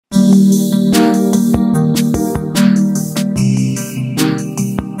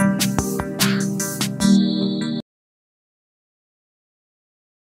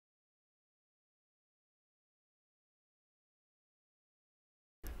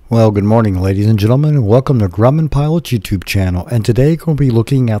Well, good morning, ladies and gentlemen, and welcome to Grumman Pilot YouTube channel. And today we're going to be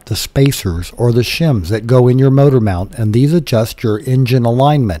looking at the spacers or the shims that go in your motor mount, and these adjust your engine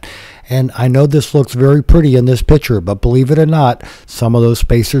alignment. And I know this looks very pretty in this picture, but believe it or not, some of those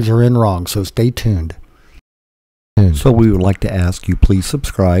spacers are in wrong, so stay tuned. So we would like to ask you please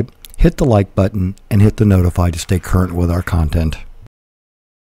subscribe, hit the like button, and hit the notify to stay current with our content.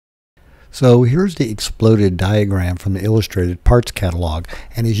 So here's the exploded diagram from the illustrated parts catalog,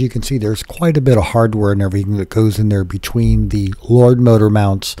 and as you can see there's quite a bit of hardware and everything that goes in there between the Lord motor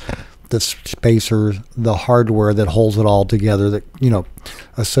mounts, the spacers, the hardware that holds it all together, that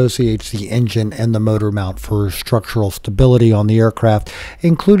associates the engine and the motor mount for structural stability on the aircraft,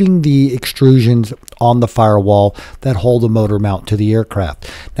 including the extrusions on the firewall that hold the motor mount to the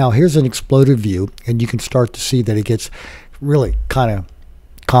aircraft. Now here's an exploded view, and you can start to see that it gets really kind of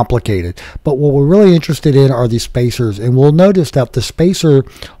complicated, but what we're really interested in are the spacers, and we'll notice that the spacer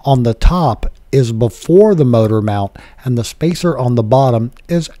on the top is before the motor mount and the spacer on the bottom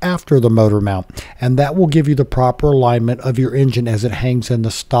is after the motor mount, and that will give you the proper alignment of your engine as it hangs in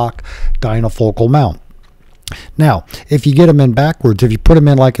the stock dynofocal mount. Now if you get them in backwards, if you put them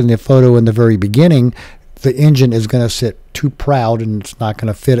in like in the photo in the very beginning, the engine is going to sit too proud and it's not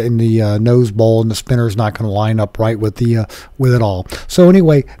going to fit in the nose bowl, and the spinner is not going to line up right with the with it all. So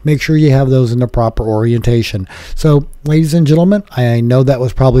anyway, make sure you have those in the proper orientation. So ladies and gentlemen, I know that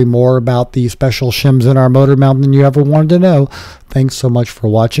was probably more about the special shims in our motor mount than you ever wanted to know. Thanks so much for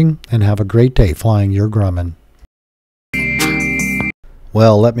watching, and have a great day flying your Grumman.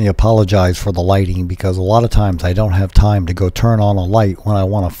 Well, let me apologize for the lighting, because a lot of times I don't have time to go turn on a light when I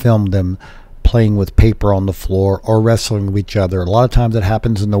want to film them playing with paper on the floor or wrestling with each other. A lot of times it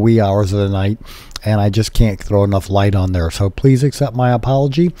happens in the wee hours of the night, and I just can't throw enough light on there. So please accept my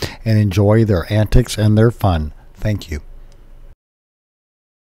apology and enjoy their antics and their fun. Thank you.